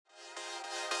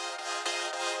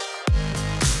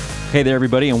Hey there,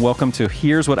 everybody, and welcome to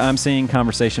Here's What I'm Seeing,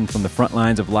 conversation from the front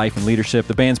lines of life and leadership.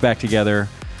 The band's back together.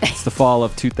 It's the fall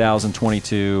of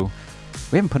 2022.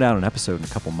 We haven't put out an episode in a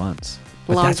couple months.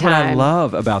 But Long that's time. what I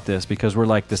love about this, because we're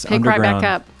like this underground. Right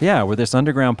back up. Yeah, we're this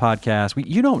underground podcast.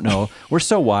 You don't know. We're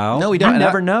so wild. No, we don't. You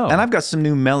never know. And I've got some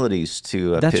new melodies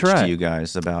to That's pitch right. to you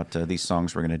guys about these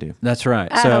songs we're going to do. That's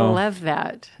right. I So love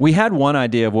that. we had one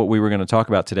idea of what we were going to talk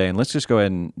about today, and let's just go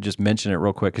ahead and just mention it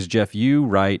real quick, because Jeff, you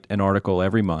write an article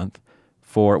every month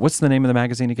for, what's the name of the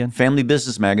magazine again? Family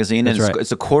Business Magazine, and That's right.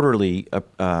 it's a quarterly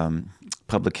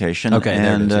publication. Okay,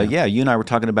 there it and is, yeah. you and I were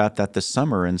talking about that this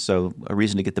summer, and so a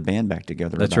reason to get the band back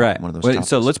together. That's about right. One of those Wait, topics.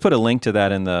 so let's put a link to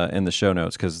that in the show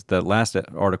notes, because the last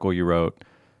article you wrote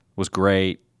was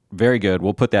great, very good.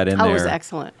 We'll put that in Oh, there. it was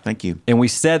excellent. Thank you. And we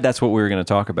said that's what we were going to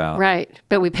talk about. Right.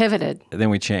 But we pivoted. Then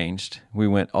we changed. We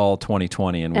went all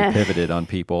 2020 and we pivoted on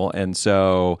people. And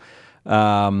so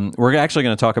we're actually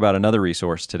going to talk about another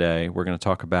resource today. We're going to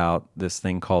talk about this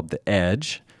thing called The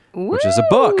Edge, which is a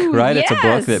book, right? It's a book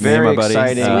Yes. that Very me and my buddy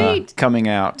exciting Sweet. coming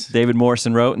out. David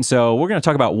Morrison wrote. And so we're going to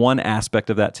talk about one aspect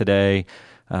of that today,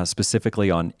 specifically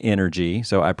on energy.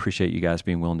 So I appreciate you guys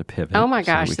being willing to pivot. Oh my so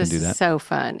gosh, we can this do is that. so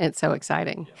fun. It's so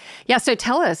exciting. Yeah, so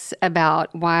tell us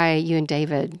about why you and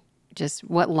David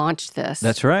what launched this.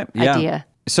 That's right. Yeah. Idea.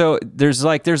 So there's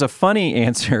a funny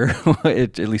answer,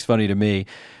 at least funny to me.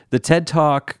 The TED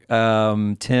Talk,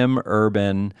 Tim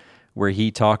Urban, where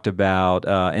he talked about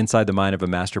Inside the Mind of a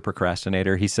Master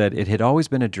Procrastinator, he said it had always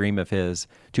been a dream of his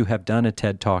to have done a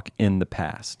TED Talk in the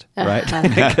past, right?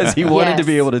 Because he wanted to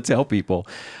be Yes. able to tell people,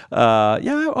 I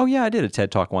did a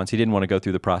TED Talk once. He didn't want to go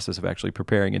through the process of actually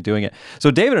preparing and doing it. So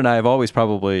David and I have always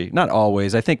not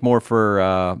always, I think more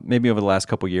for maybe over the last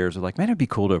couple of years, we're like, man, it'd be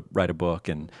cool to write a book,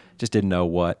 and just didn't know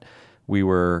what we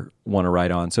want to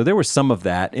write on. So there was some of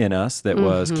that in us that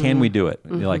was, can we do it?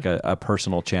 Like a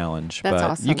personal challenge. That's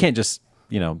but awesome. you can't just,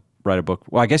 write a book.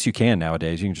 Well, I guess you can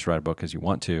nowadays. You can just write a book as you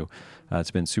want to.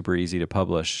 It's been super easy to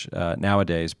publish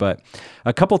nowadays. But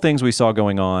a couple things we saw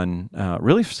going on,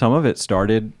 really some of it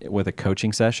started with a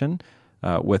coaching session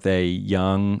with a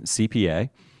young CPA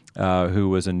who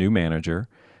was a new manager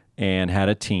and had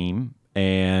a team.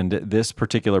 And this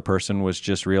particular person was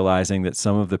just realizing that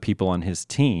some of the people on his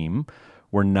team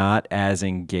were not as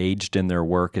engaged in their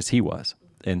work as he was.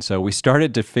 And so we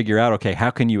started to figure out, okay, how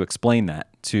can you explain that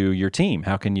to your team?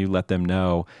 How can you let them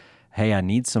know, hey, I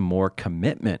need some more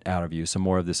commitment out of you, some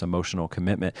more of this emotional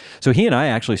commitment. So he and I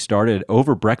actually started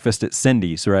over breakfast at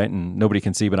Cindy's, right? And nobody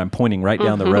can see, but I'm pointing right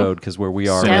down the road because where we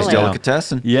are Cindy's right now.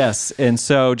 Delicatessen. Yes. And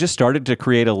so just started to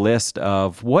create a list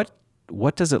of what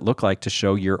does it look like to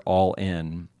show you're all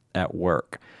in at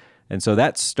work? And so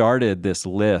that started this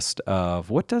list of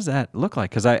what does that look like?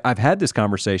 Because I've had this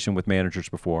conversation with managers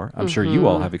before. I'm sure you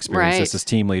all have experienced this Right. as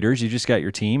team leaders. You just got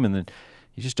your team, and then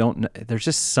you just don't know. There's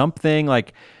just something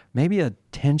like maybe a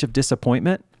tinge of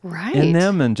disappointment Right. in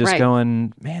them, and just Right.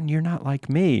 going, man, you're not like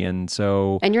me. And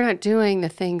so And you're not doing the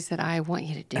things that I want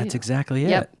you to do. that's exactly it.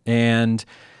 Yep. And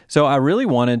so I really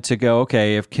wanted to go,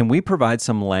 okay, can we provide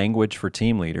some language for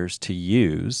team leaders to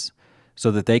use so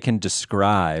that they can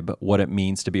describe what it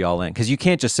means to be all in? Because you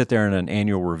can't just sit there in an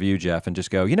annual review, Jeff, and just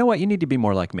go, you know what, you need to be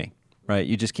more like me, right?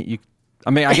 You just can't.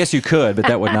 I guess you could, but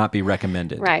that would not be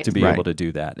recommended Right. to be Right. able to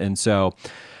do that. And so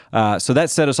that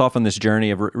set us off on this journey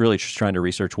of really just trying to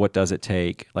research what does it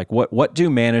take? Like what do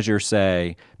managers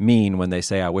mean when they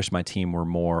say, I wish my team were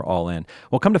more all in?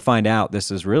 Well, come to find out,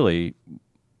 this is really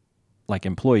like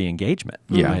employee engagement.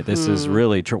 Yeah. Right? This is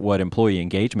really what employee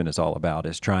engagement is all about,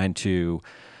 is trying to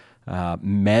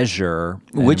measure.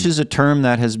 Which is a term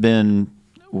that has been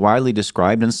widely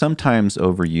described and sometimes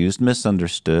overused,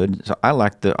 misunderstood. So I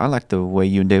like the way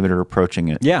you and David are approaching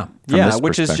it. Yeah, from yeah, this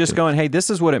which is just perspective. going, hey, this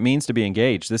is what it means to be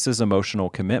engaged. This is emotional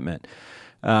commitment.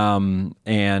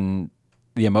 And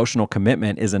the emotional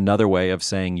commitment is another way of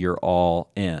saying you're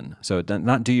all in. So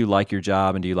not do you like your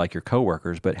job and do you like your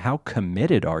coworkers, but how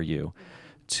committed are you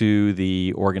to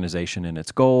the organization and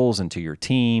its goals and to your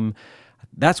team?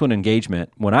 That's what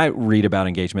when I read about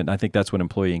engagement, I think that's what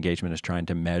employee engagement is trying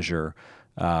to measure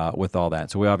with all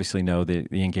that. So we obviously know the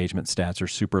engagement stats are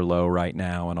super low right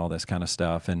now and all this kind of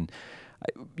stuff. And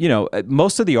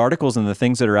most of the articles and the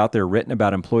things that are out there written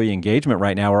about employee engagement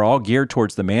right now are all geared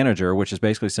towards the manager, which is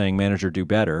basically saying manager do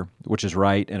better, which is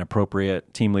right and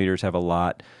appropriate. Team leaders have a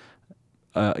lot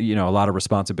of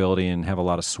responsibility and have a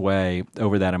lot of sway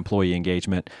over that employee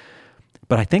engagement.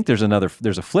 But I think there's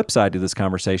a flip side to this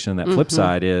conversation. And that flip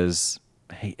side is,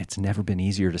 hey, it's never been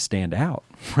easier to stand out,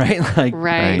 right? Like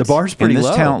Right. the bar's pretty in this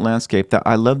low. talent landscape, that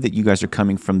I love that you guys are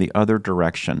coming from the other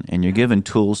direction, and you're giving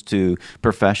tools to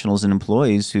professionals and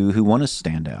employees who want to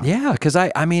stand out. Yeah, because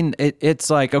I mean, it's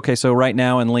like, okay, so right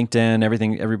now in LinkedIn,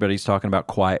 everybody's talking about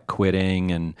quiet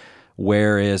quitting, and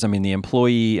whereas, I mean, the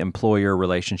employee-employer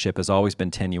relationship has always been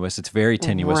tenuous. It's very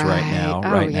tenuous right now,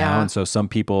 Right. Oh, yeah. and so some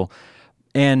people,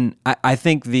 and I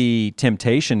think the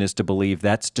temptation is to believe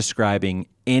that's describing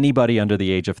anybody under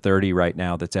the age of 30 right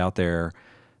now that's out there,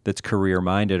 that's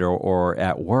career-minded or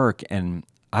at work, and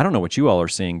I don't know what you all are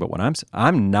seeing, but what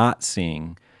I'm not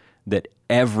seeing that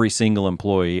every single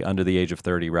employee under the age of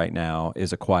 30 right now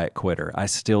is a quiet quitter. I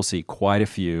still see quite a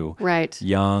few Right.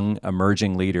 young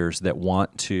emerging leaders that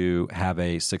want to have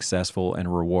a successful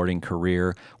and rewarding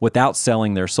career without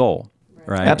selling their soul.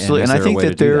 Right. Absolutely. is And I there a think way to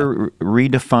that do they're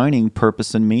redefining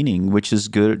purpose and meaning, which is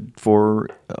good for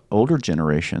older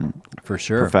generation For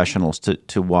sure. professionals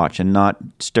to watch and not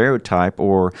stereotype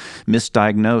or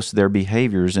misdiagnose their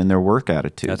behaviors and their work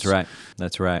attitudes. That's right.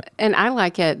 That's right. And I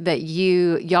like it that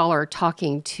y'all are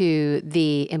talking to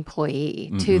the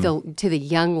employee, to the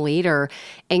young leader,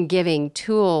 and giving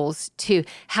tools to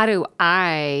how do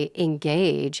I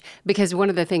engage? Because one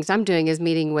of the things I'm doing is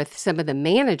meeting with some of the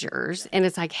managers, and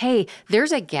it's like, hey,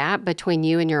 there's a gap between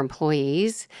you and your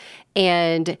employees,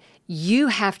 and you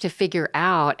have to figure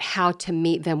out how to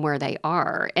meet them where they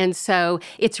are. And so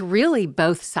it's really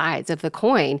both sides of the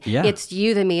coin. Yeah. It's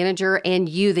you, the manager, and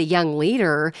you, the young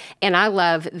leader. And I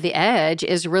love the edge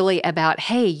is really about,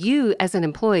 hey, you as an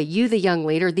employee, you, the young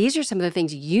leader, these are some of the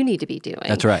things you need to be doing.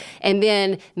 That's right. And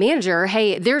then manager,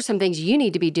 hey, there's some things you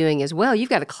need to be doing as well. You've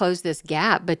got to close this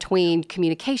gap between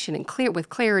communication and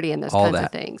clarity and those All kinds that.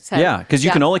 of things. So, Yeah, because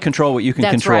you can only control what you can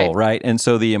That's control, right. right? And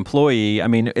so the employee, I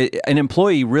mean, an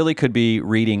employee really could be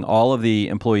reading all of the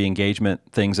employee engagement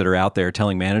things that are out there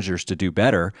telling managers to do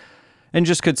better, and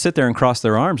just could sit there and cross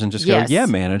their arms and just Yes. go, yeah,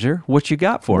 manager, what you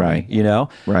got for Right. me, you know?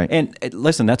 Right. And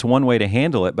listen, that's one way to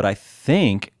handle it, but I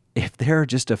think if there are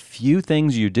just a few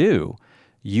things you do,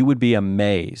 you would be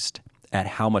amazed at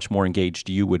how much more engaged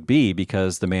you would be,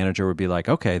 because the manager would be like,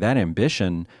 okay, that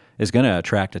ambition is going to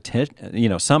attract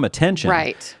some attention.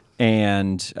 Right.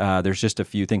 And there's just a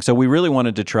few things. So we really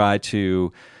wanted to try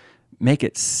to make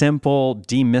it simple,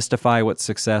 demystify what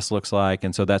success looks like.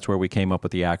 And so that's where we came up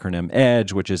with the acronym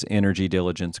EDGE, which is energy,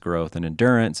 diligence, growth, and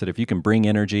endurance. That if you can bring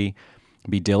energy,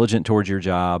 be diligent towards your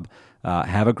job,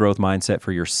 have a growth mindset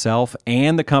for yourself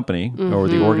and the company or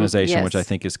the organization, Yes. which I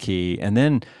think is key. And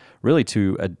then really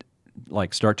to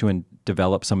start to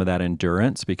develop some of that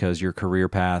endurance, because your career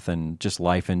path and just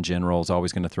life in general is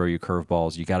always going to throw you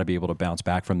curveballs. You got to be able to bounce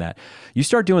back from that. You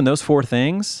start doing those 4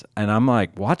 things, and I'm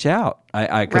like, watch out.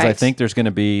 Because I Right. think there's going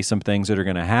to be some things that are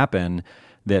going to happen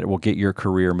that will get your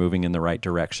career moving in the right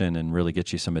direction and really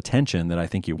get you some attention that I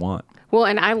think you want. Well,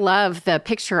 and I love the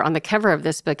picture on the cover of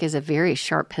this book is a very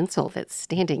sharp pencil that's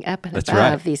standing up and That's above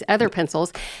right. these other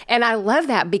pencils. And I love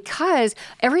that because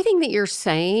everything that you're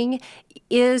saying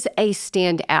is a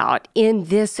standout in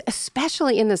this,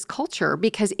 especially in this culture,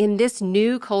 because in this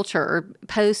new culture,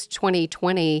 post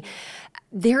 2020,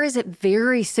 there is a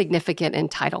very significant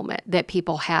entitlement that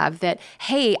people have that,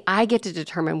 hey, I get to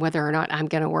determine whether or not I'm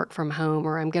going to work from home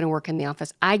or I'm going to work in the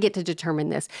office. I get to determine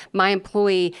this. My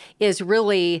employee is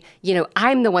really,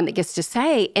 I'm the one that gets to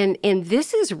say. And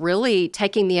this is really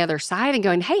taking the other side and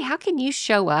going, hey, how can you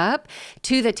show up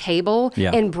to the table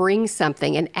Yeah. and bring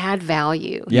something and add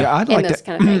value? Yeah, I'd in like those to.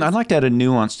 kind of things. I'd like to add a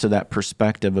nuance to that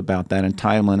perspective about that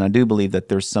entitlement. I do believe that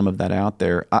there's some of that out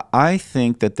there. I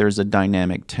think that there's a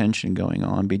dynamic tension going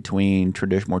on between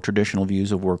more traditional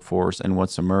views of workforce and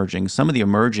what's emerging. Some of the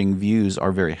emerging views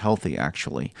are very healthy,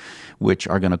 actually, which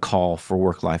are going to call for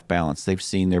work-life balance. They've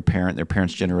seen their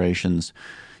parents' generations,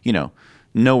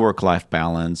 no work-life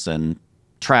balance and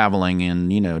traveling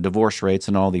and divorce rates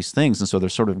and all these things, and so they're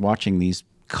sort of watching these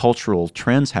cultural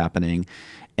trends happening.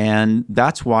 And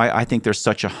that's why I think there's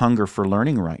such a hunger for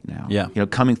learning right now. Yeah.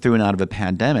 Coming through and out of a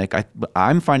pandemic,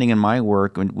 I'm finding in my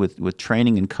work with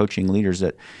training and coaching leaders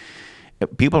that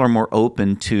people are more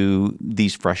open to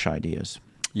these fresh ideas.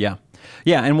 Yeah.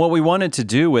 Yeah, and what we wanted to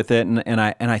do with it, and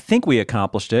I think we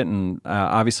accomplished it, and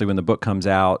obviously when the book comes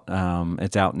out,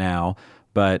 it's out now,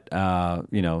 but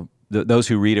those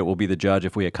who read it will be the judge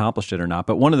if we accomplished it or not.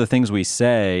 But one of the things we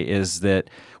say is that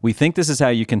we think this is how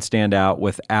you can stand out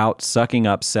without sucking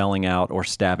up, selling out, or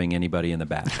stabbing anybody in the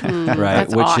back, right?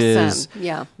 That's Which awesome. is,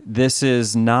 Yeah. this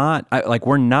is not,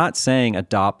 we're not saying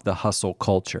adopt the hustle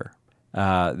culture.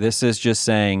 This is just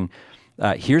saying,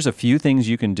 here's a few things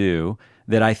you can do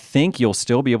that I think you'll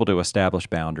still be able to establish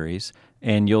boundaries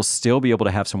and you'll still be able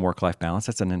to have some work-life balance.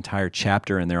 That's an entire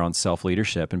chapter in there on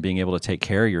self-leadership and being able to take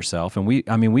care of yourself. And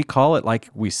we call it like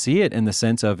we see it in the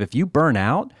sense of if you burn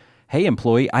out, hey,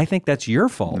 employee, I think that's your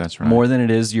fault. That's right. More than it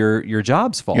is your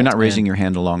job's fault. You're not raising your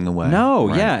hand along the way. No,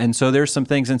 right? yeah. And so there's some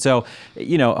things. And so,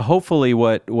 hopefully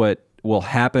what will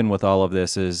happen with all of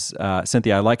this is,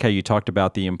 Cynthia, I like how you talked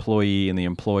about the employee and the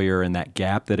employer and that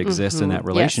gap that exists in that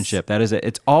relationship. Yes.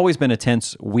 It's always been a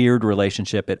tense, weird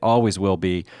relationship. It always will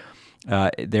be.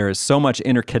 There is so much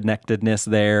interconnectedness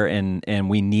there, and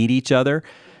we need each other.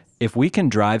 If we can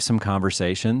drive some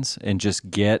conversations and just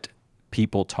get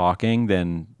people talking,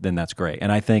 then that's great.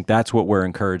 And I think that's what we're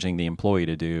encouraging the employee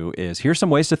to do is here's some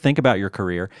ways to think about your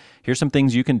career. Here's some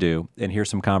things you can do, and here's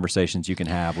some conversations you can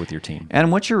have with your team. And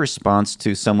what's your response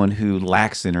to someone who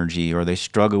lacks energy or they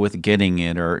struggle with getting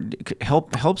it, or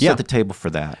help set the table for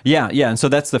that? Yeah. And so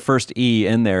that's the first E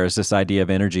in there is this idea of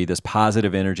energy, this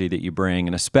positive energy that you bring,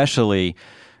 and especially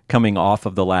coming off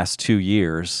of the last 2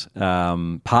 years,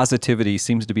 positivity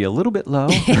seems to be a little bit low.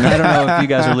 I don't know if you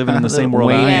guys are living in the same world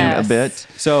I am. Yes. A bit.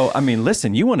 So,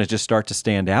 listen, you want to just start to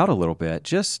stand out a little bit.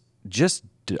 Just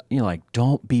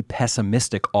don't be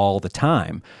pessimistic all the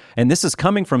time. And this is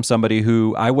coming from somebody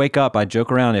who I wake up, I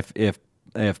joke around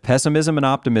if pessimism and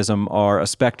optimism are a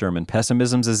spectrum and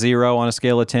pessimism's a 0 on a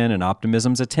scale of 10 and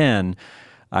optimism's a 10,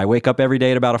 I wake up every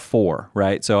day at about a 4,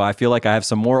 right? So I feel like I have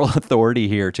some moral authority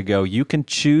here to go, you can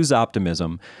choose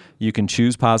optimism, you can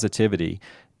choose positivity,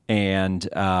 and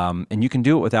you can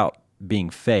do it without being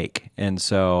fake. And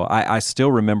so I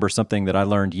still remember something that I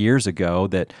learned years ago,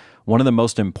 that one of the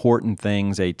most important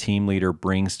things a team leader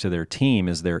brings to their team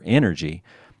is their energy.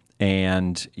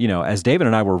 And, as David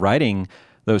and I were writing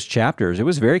those chapters, it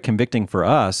was very convicting for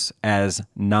us as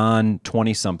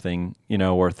non-20-something,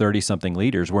 or 30-something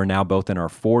leaders. We're now both in our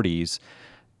 40s,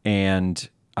 and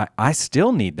I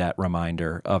still need that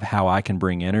reminder of how I can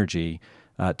bring energy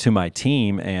to my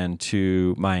team and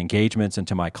to my engagements and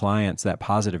to my clients, that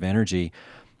positive energy.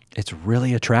 It's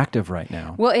really attractive right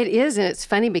now. Well, it is, and it's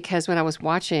funny because when I was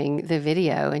watching the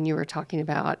video and you were talking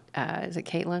about, is it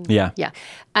Caitlin? Yeah. Yeah.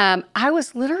 I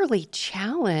was literally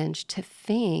challenged to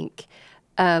think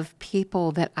of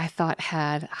people that I thought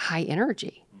had high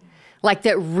energy, like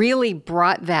that really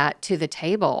brought that to the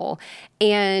table.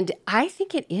 And I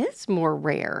think it is more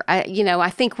rare. I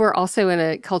think we're also in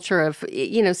a culture of,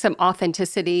 some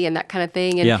authenticity and that kind of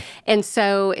thing. And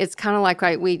so it's kind of like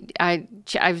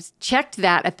I've checked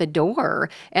that at the door,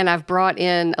 and I've brought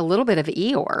in a little bit of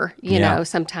Eeyore,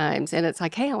 sometimes. And it's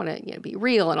like, hey, I want to be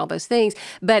real and all those things.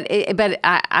 But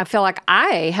I feel like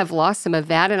I have lost some of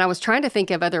that. And I was trying to think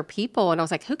of other people, and I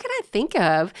was like, who can I think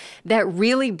of that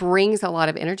really brings a lot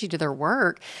of energy to their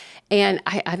work? And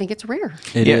I think it's rare.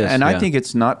 It is, and I think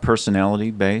it's not personality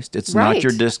based. It's Right. not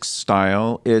your disc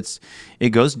style. It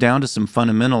goes down to some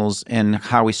fundamentals in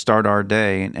how we start our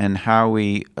day and how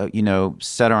we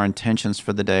set our intentions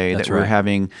for the day. That's that we're right.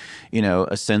 having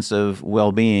a sense of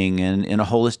well-being and in a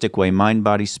holistic way, mind,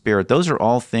 body, spirit. Those are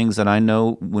all things that I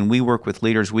know when we work with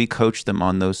leaders, we coach them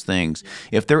on those things.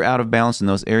 If they're out of balance in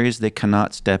those areas, they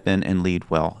cannot step in and lead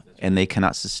well, and they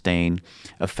cannot sustain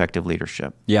effective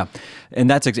leadership. Yeah,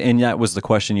 and that was the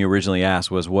question you originally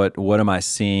asked, was what am I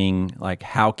seeing? Like,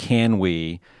 how can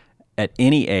we, at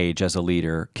any age as a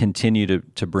leader, continue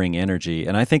to bring energy?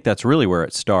 And I think that's really where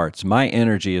it starts. My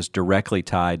energy is directly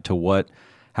tied to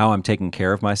how I'm taking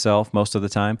care of myself most of the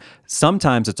time.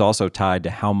 Sometimes it's also tied to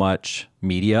how much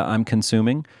media I'm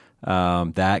consuming.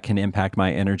 That can impact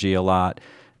my energy a lot.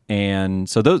 And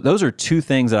so those are two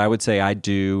things that I would say I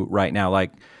do right now.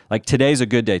 Like today's a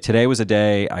good day. Today was a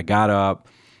day I got up,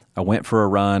 I went for a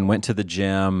run, went to the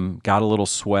gym, got a little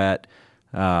sweat,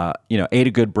 ate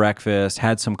a good breakfast,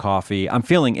 had some coffee. I'm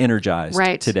feeling energized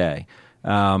today.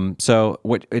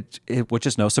 Which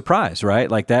is no surprise, right?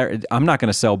 Like that, I'm not going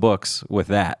to sell books with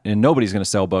that, and nobody's going to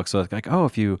sell books. So it's like,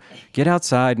 if you get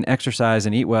outside and exercise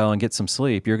and eat well and get some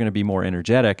sleep, you're going to be more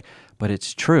energetic. But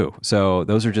it's true. So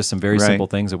those are just some very simple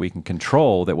things that we can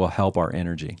control that will help our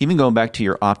energy. Even going back to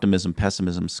your optimism,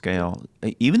 pessimism scale,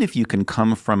 even if you can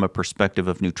come from a perspective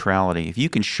of neutrality, if you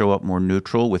can show up more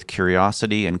neutral with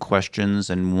curiosity and questions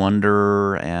and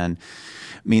wonder, and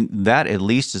that at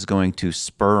least is going to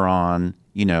spur on,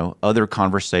 other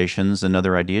conversations and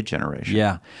other idea generation.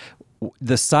 Yeah.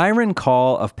 The siren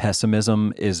call of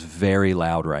pessimism is very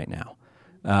loud right now.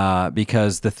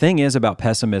 Because the thing is about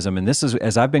pessimism, and this is,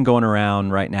 as I've been going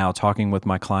around right now talking with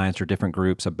my clients or different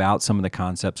groups about some of the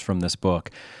concepts from this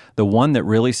book, the one that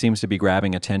really seems to be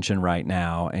grabbing attention right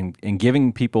now and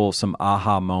giving people some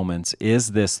aha moments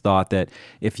is this thought that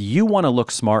if you want to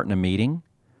look smart in a meeting,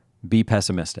 be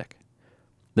pessimistic.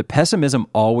 The pessimism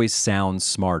always sounds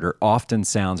smarter, often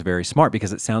sounds very smart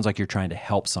because it sounds like you're trying to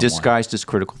help someone. Disguised as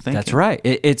critical thinking. That's right.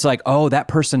 It's like, oh, that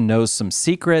person knows some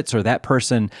secrets, or that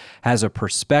person has a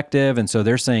perspective, and so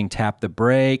they're saying tap the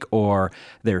brake, or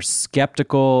they're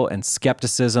skeptical, and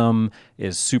skepticism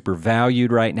is super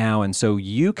valued right now. And so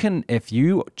you can, if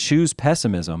you choose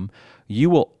pessimism, you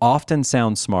will often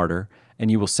sound smarter, and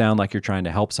you will sound like you're trying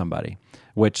to help somebody.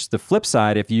 Which the flip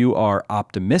side, if you are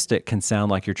optimistic, can sound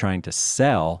like you're trying to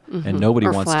sell, and nobody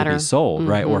Or wants flatter. to be sold,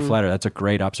 right? Or flatter. That's a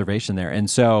great observation there. And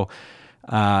so,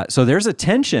 so there's a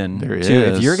tension There to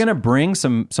if is. you're going to bring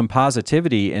some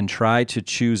positivity and try to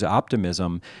choose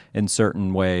optimism in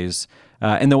certain ways.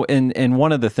 And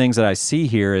one of the things that I see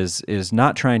here is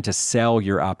not trying to sell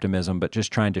your optimism, but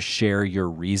just trying to share your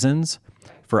reasons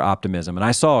for optimism. And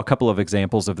I saw a couple of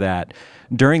examples of that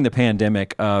during the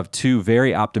pandemic of two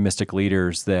very optimistic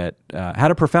leaders that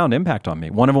had a profound impact on me.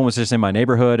 One of them was just in my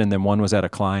neighborhood, and then one was at a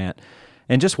client.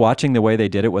 And just watching the way they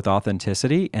did it with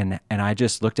authenticity, and I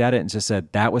just looked at it and just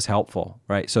said, that was helpful,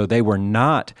 right? So they were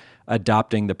not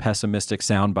adopting the pessimistic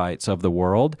sound bites of the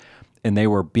world, and they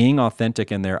were being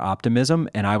authentic in their optimism,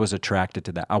 and I was attracted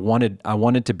to that. I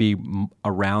wanted to be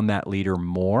around that leader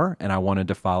more, and I wanted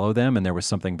to follow them, and there was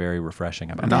something very refreshing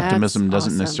about And it. That's optimism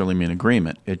doesn't awesome. necessarily mean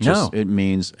agreement. It No. just it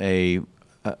means a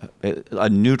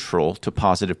neutral to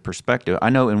positive perspective.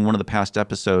 I know in one of the past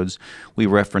episodes we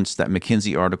referenced that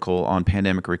McKinsey article on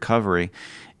pandemic recovery,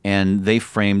 and they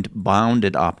framed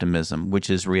bounded optimism,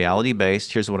 which is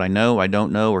reality-based. Here's what I know, I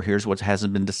don't know, or here's what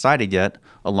hasn't been decided yet,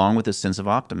 along with a sense of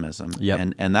optimism.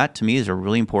 Yep. And that, to me, is a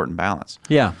really important balance.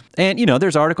 Yeah. And,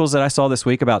 there's articles that I saw this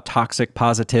week about toxic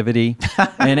positivity.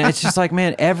 And it's just like,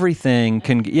 man, everything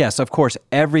can, yes, of course,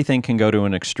 everything can go to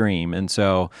an extreme. And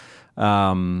so,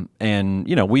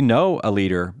 we know a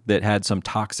leader that had some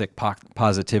toxic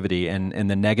positivity and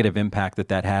the negative impact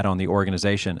that had on the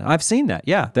organization. I've seen that.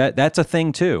 Yeah, that's a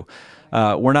thing too.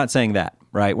 We're not saying that,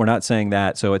 right? We're not saying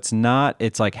that. So it's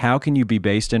like, how can you be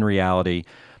based in reality,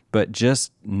 but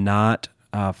just not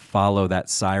follow that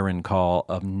siren call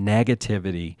of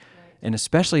negativity? And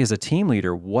especially as a team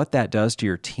leader, what that does to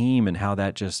your team and how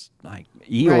that just like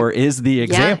Eeyore Right. is the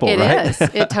example, yeah, right? It is.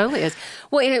 It totally is.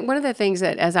 Well, and one of the things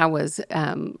that as I was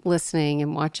listening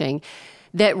and watching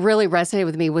that really resonated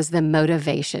with me was the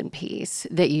motivation piece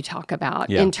that you talk about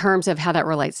Yeah. in terms of how that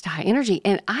relates to high energy.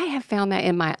 And I have found that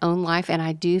in my own life, and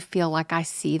I do feel like I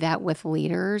see that with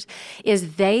leaders,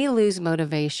 is they lose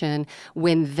motivation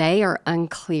when they are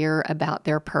unclear about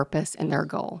their purpose and their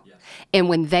goal. And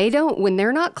when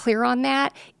they're not clear on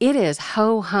that, it is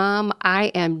ho-hum. I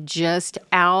am just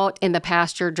out in the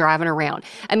pasture driving around.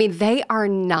 I mean, they are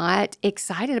not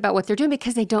excited about what they're doing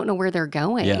because they don't know where they're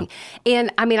going. Yeah.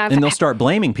 And I mean, And they'll start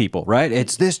blaming people, right?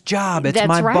 It's this job, it's That's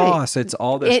my right. boss, it's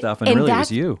all this stuff, and really it was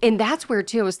that's, you. And that's where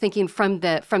too I was thinking from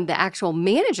the actual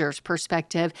manager's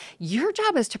perspective, your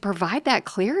job is to provide that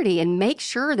clarity and make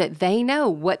sure that they know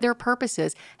what their purpose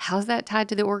is, how's that tied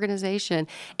to the organization,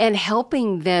 and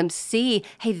helping them see,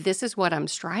 hey, this is what I'm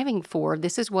striving for.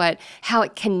 This is how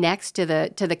it connects to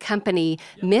the company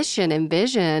mission and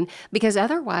vision, because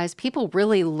otherwise people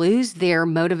really lose their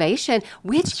motivation,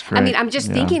 which I mean, great. I'm just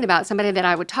Yeah. thinking about somebody that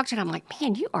I would talk to, and I'm like,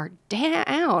 man, you are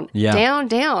down, Yeah.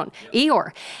 down,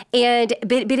 Eeyore.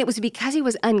 But it was because he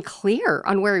was unclear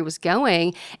on where he was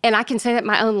going. And I can say that in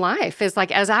my own life is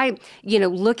like, as I,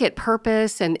 look at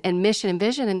purpose and mission and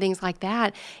vision and things like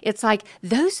that, it's like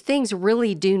those things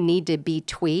really do need to be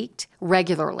tweaked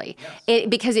regularly.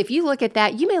 Because if you look at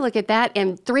that, you may look at that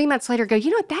and 3 months later go, you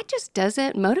know what, that just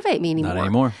doesn't motivate me anymore. Not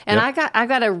anymore. And Yep. I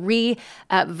got to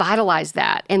revitalize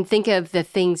that and think of the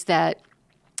things that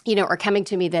are coming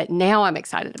to me that now I'm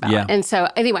excited about. Yeah. And so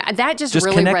anyway, that just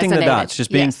really connecting resonated. the dots,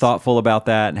 just being Yes. thoughtful about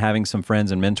that and having some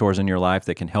friends and mentors in your life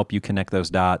that can help you connect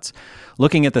those dots.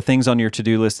 Looking at the things on your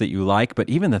to-do list that you like, but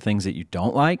even the things that you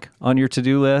don't like on your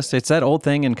to-do list. It's that old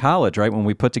thing in college, right? When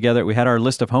we had our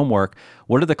list of homework.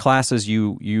 What are the classes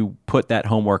you put that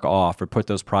homework off or put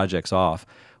those projects off?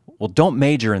 Well, don't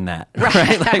major in that,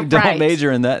 right? Like, don't Right.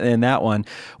 major in that one.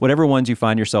 Whatever ones you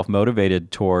find yourself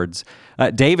motivated towards.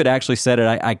 David actually said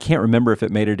it. I can't remember if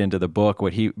it made it into the book.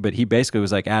 But he basically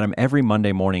was like, Adam, every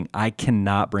Monday morning, I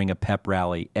cannot bring a pep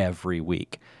rally every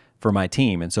week for my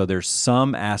team, and so there's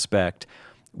some aspect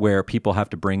where people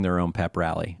have to bring their own pep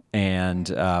rally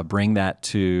and bring that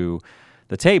to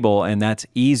the table, and that's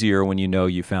easier when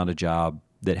you found a job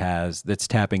that's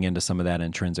tapping into some of that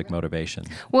intrinsic motivation.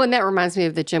 Well, and that reminds me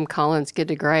of the Jim Collins Good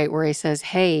to Great, where he says,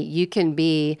 hey, you can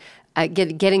be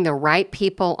getting the right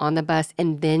people on the bus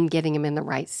and then getting them in the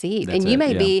right seat. That's and you it,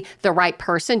 may yeah. be the right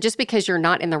person. Just because you're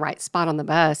not in the right spot on the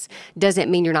bus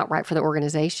doesn't mean you're not right for the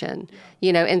organization.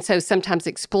 And so sometimes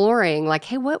exploring like,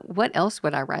 hey, what else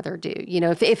would I rather do?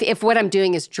 If what I'm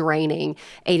doing is draining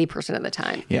 80% of the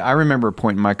time. Yeah, I remember a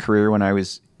point in my career when I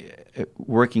was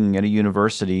working at a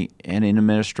university in an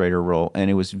administrator role, and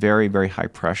it was very, very high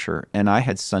pressure. And I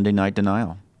had Sunday night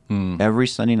denial every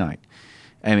Sunday night.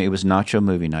 I mean, it was nacho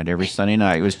movie night every Sunday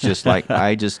night. It was just like,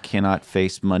 I just cannot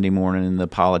face Monday morning and the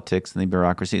politics and the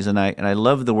bureaucracies. And I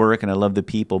love the work and I love the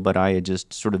people, but I had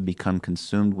just sort of become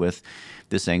consumed with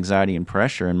this anxiety and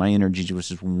pressure, and my energy was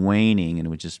just waning, and it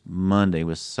was just, Monday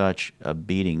was such a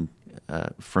beating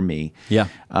for me. Yeah.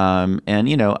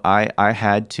 And, I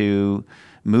had to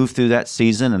move through that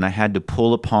season, and I had to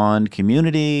pull upon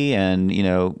community and,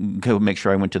 go make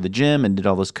sure I went to the gym and did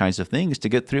all those kinds of things to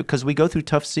get through, because we go through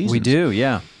tough seasons. We do,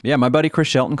 yeah. Yeah, my buddy Chris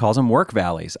Shelton calls them work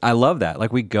valleys. I love that.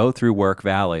 Like, we go through work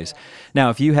valleys. Now,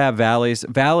 if you have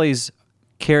valleys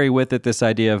carry with it this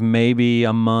idea of maybe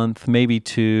a month, maybe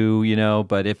two,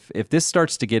 but if this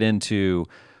starts to get into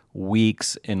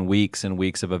weeks and weeks and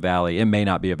weeks of a valley, it may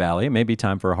not be a valley. It may be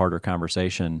time for a harder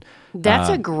conversation.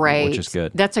 Which is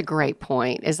good. That's a great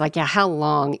point. Is like, how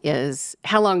long is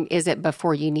it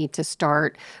before you need to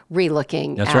start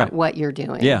relooking at what you're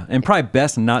doing? Yeah, and probably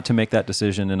best not to make that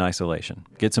decision in isolation.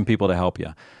 Get some people to help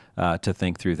you to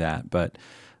think through that. But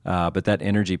that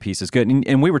energy piece is good.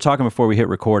 And we were talking before we hit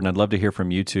record, and I'd love to hear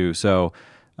from you too. So,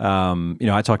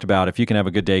 I talked about if you can have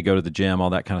a good day, go to the gym,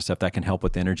 all that kind of stuff, that can help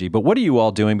with energy. But what are you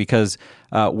all doing? Because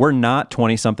we're not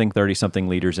 20-something, 30-something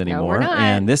leaders anymore. No, we're not.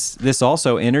 And this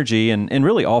also energy, and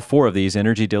really all four of these,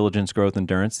 energy, diligence, growth,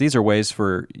 endurance, these are ways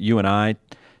for you and I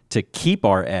to keep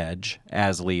our edge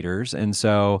as leaders. And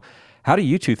so how do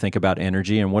you two think about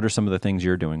energy, and what are some of the things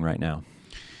you're doing right now?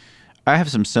 I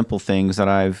have some simple things that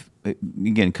I've,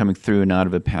 again, coming through and out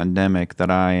of a pandemic,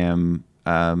 that I am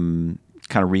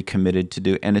kind of recommitted to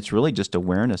do, and it's really just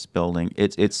awareness building.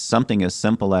 It's something as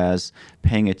simple as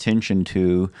paying attention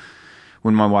to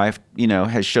when my wife,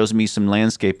 shows me some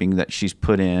landscaping that she's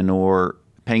put in, or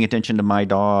paying attention to my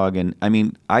dog. And I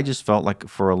mean, I just felt like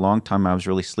for a long time I was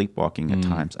really sleepwalking at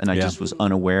times, and I just was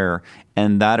unaware.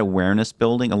 And that awareness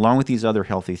building, along with these other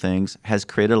healthy things, has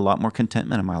created a lot more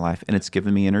contentment in my life, and it's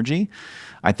given me energy.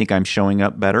 I think I'm showing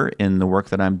up better in the work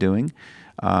that I'm doing.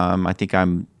 I think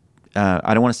I'm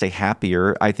I don't want to say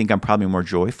happier. I think I'm probably more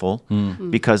joyful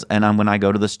because, when I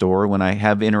go to the store, when I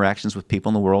have interactions with people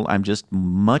in the world, I'm just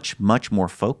much, much more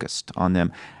focused on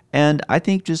them. And I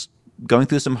think just going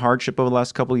through some hardship over the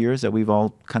last couple of years that we've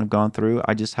all kind of gone through,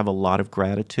 I just have a lot of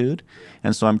gratitude.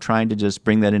 And so I'm trying to just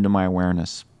bring that into my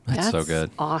awareness. That's so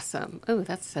good. Awesome. Oh,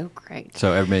 that's so great.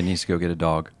 So everybody needs to go get a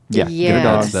dog. Yeah, yes. get a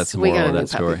dog. That's the moral of that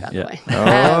story. Puppy, by the way.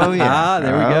 Oh, yeah.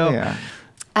 There we go. Yeah.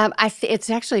 It's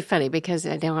actually funny because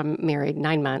now I'm married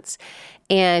 9 months,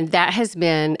 and that has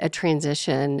been a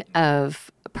transition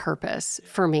of purpose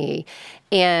for me.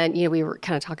 And, we were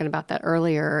kind of talking about that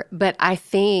earlier, but I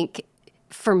think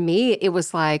for me, it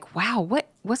was like, wow,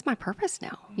 what's my purpose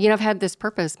now? I've had this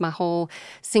purpose my whole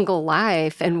single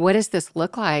life, and what does this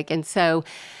look like? And so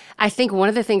I think one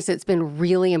of the things that's been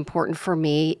really important for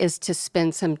me is to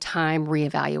spend some time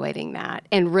reevaluating that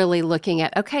and really looking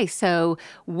at, okay, so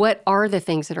what are the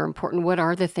things that are important? What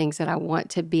are the things that I want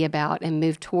to be about and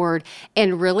move toward?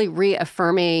 And really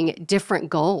reaffirming different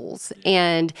goals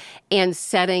and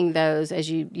setting those,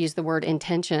 as you use the word,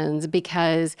 intentions,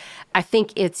 because I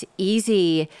think it's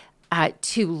easy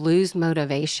to lose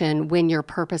motivation when your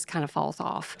purpose kind of falls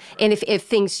off. And if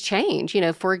things change,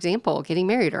 for example, getting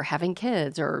married or having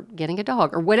kids or getting a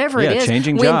dog or whatever it is.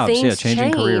 Changing when jobs, things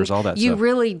changing careers, all that you stuff. You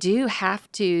really do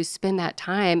have to spend that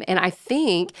time. And I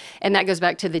think, and that goes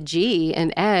back to the G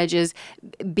and EDGE, is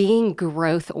being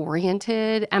growth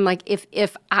oriented. I'm like,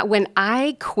 when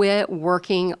I quit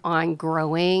working on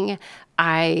growing,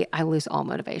 I lose all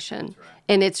motivation.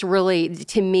 And it's really,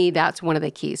 to me, that's one of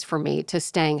the keys for me to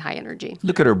staying high energy.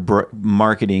 Look at her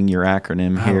marketing your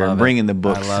acronym here and bringing the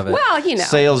books. I love it. Well,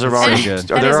 Sales are already good.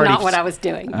 That is not what I was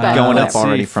doing. But going up Let's see,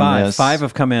 already from this. 5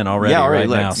 have come in already right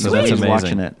now, so that's amazing.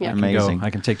 Watching it. Yeah. Amazing.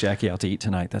 I can take Jackie out to eat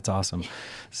tonight. That's awesome.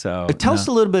 So Tell us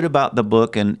a little bit about the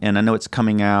book, and I know it's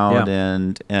coming out, Yeah.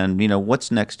 and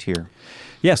what's next here.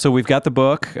 Yeah, so we've got the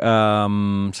book.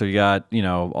 So you got,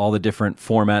 all the different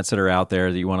formats that are out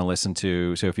there that you want to listen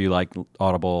to. So if you like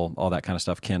Audible, all that kind of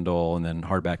stuff, Kindle, and then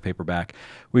hardback, paperback.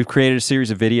 We've created a series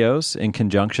of videos in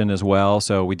conjunction as well.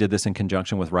 So we did this in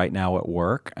conjunction with Right Now at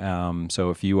Work.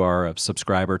 So if you are a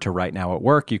subscriber to Right Now at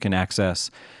Work, you can access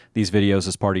these videos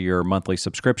as part of your monthly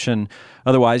subscription.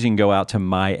 Otherwise, you can go out to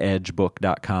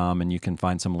myedgebook.com and you can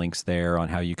find some links there on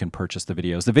how you can purchase the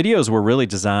videos. The videos were really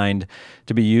designed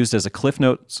to be used as a Cliff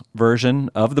Notes version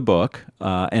of the book,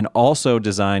 and also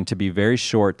designed to be very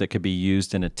short that could be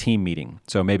used in a team meeting.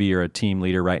 So maybe you're a team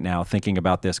leader right now thinking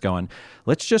about this, going,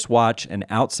 let's just watch an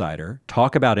outsider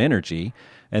talk about energy.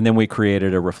 And then we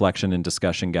created a reflection and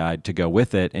discussion guide to go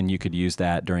with it, and you could use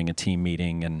that during a team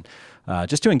meeting and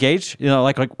just to engage,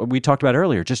 like we talked about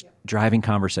earlier, just driving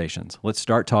conversations. Let's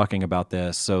start talking about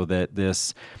this so that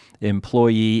this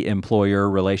employee-employer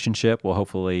relationship will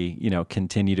hopefully,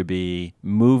 continue to be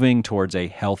moving towards a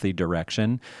healthy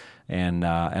direction. And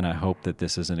I hope that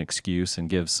this is an excuse and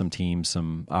gives some teams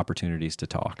some opportunities to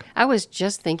talk. I was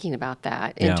just thinking about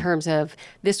that in terms of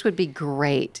this would be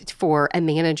great for a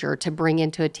manager to bring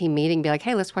into a team meeting, be like,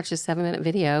 hey, let's watch this 7-minute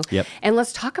video and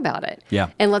let's talk about it. Yeah.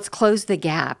 And let's close the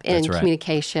gap in That's right.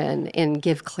 communication and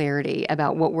give clarity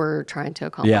about what we're trying to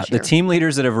accomplish. Yeah, here. the team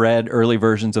leaders that have read early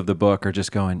versions of the book are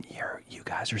just going, you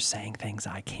guys are saying things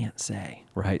I can't say,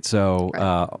 right? So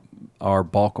our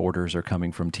bulk orders are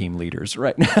coming from team leaders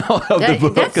right now of the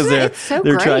book because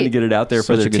they're trying to get it out there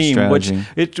for their team, strategy. which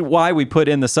it's why we put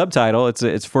in the subtitle.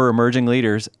 It's for emerging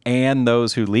leaders and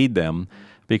those who lead them,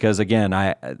 because again,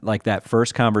 I like that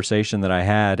first conversation that I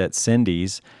had at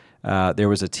Cindy's. There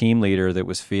was a team leader that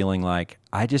was feeling like,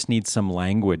 I just need some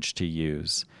language to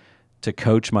use to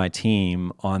coach my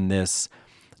team on this,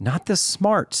 not the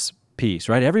smarts piece,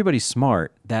 right? Everybody's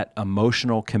smart. That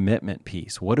emotional commitment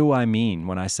piece. What do I mean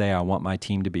when I say I want my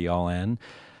team to be all in?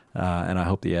 And I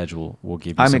hope the Edge will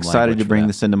give you I'm some excited to bring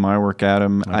this into my work,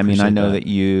 Adam. I know that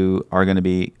you are going to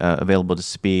be available to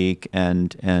speak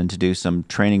and to do some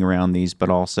training around these, but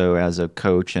also as a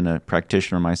coach and a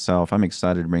practitioner myself, I'm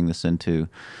excited to bring this into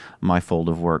my fold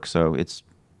of work. So it's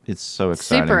so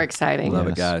exciting. Super exciting. Love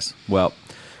it, guys. Well,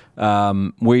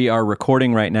 we are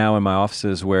recording right now in my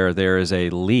offices where there is a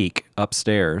leak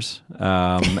upstairs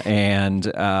and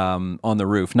on the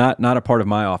roof, not a part of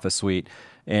my office suite.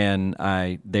 And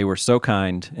they were so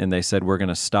kind, and they said, we're going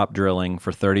to stop drilling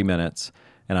for 30 minutes.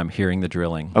 And I'm hearing the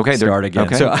drilling start again.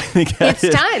 Okay. So I think it's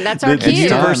time. That's our cue. The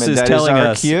universe is telling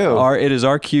us it is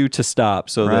our cue to stop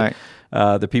so that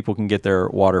the people can get their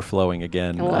water flowing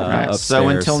again upstairs. So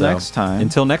until next time.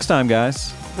 Until next time,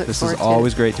 guys. Look this is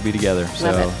always great to be together.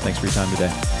 So thanks for your time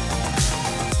today.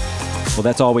 Well,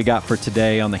 that's all we got for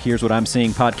today on the Here's What I'm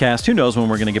Seeing podcast. Who knows when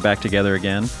we're going to get back together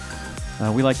again.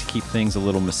 We like to keep things a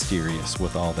little mysterious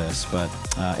with all this. But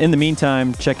in the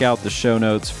meantime, check out the show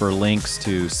notes for links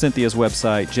to Cynthia's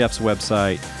website, Jeff's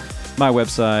website, my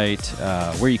website,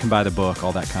 where you can buy the book,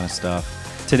 all that kind of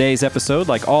stuff. Today's episode,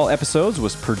 like all episodes,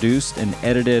 was produced and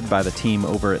edited by the team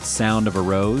over at Sound of a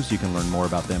Rose. You can learn more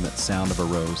about them at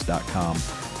soundofarose.com.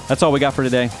 That's all we got for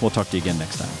today. We'll talk to you again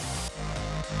next time.